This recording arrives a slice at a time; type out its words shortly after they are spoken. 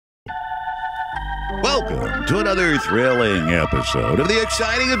Welcome to another thrilling episode of the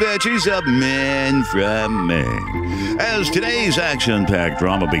exciting adventures of Men from Maine. As today's action-packed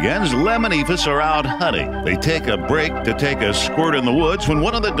drama begins, Lem and Ephus are out hunting. They take a break to take a squirt in the woods when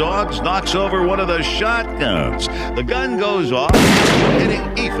one of the dogs knocks over one of the shotguns. The gun goes off, hitting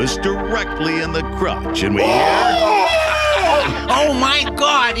Ephus directly in the crotch, and we hear... Oh, my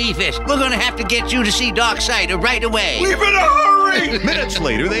God, Ephus. We're going to have to get you to see Doc Sider right away. We better hurry! Minutes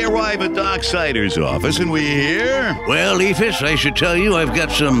later, they arrive at Doc Sider's office, and we hear... Well, Ephus, I should tell you I've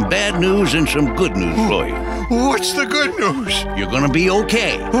got some bad news and some good news for you. What's the good news? You're going to be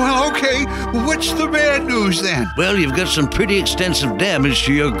okay. Well, okay. What's the bad news then? Well, you've got some pretty extensive damage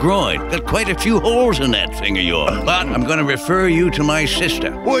to your groin. Got quite a few holes in that thing of yours. But I'm going to refer you to my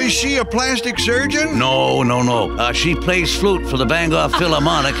sister. Was she a plastic surgeon? No. She plays flute for the Bangor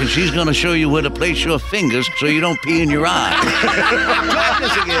Philharmonic, and she's going to show you where to place your fingers so you don't pee in your eye. Join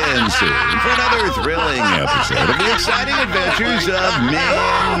us again soon for another thrilling episode of the exciting adventures of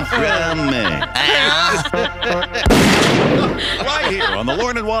Men from Maine. Right here on the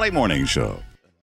Loren Wally Morning Show.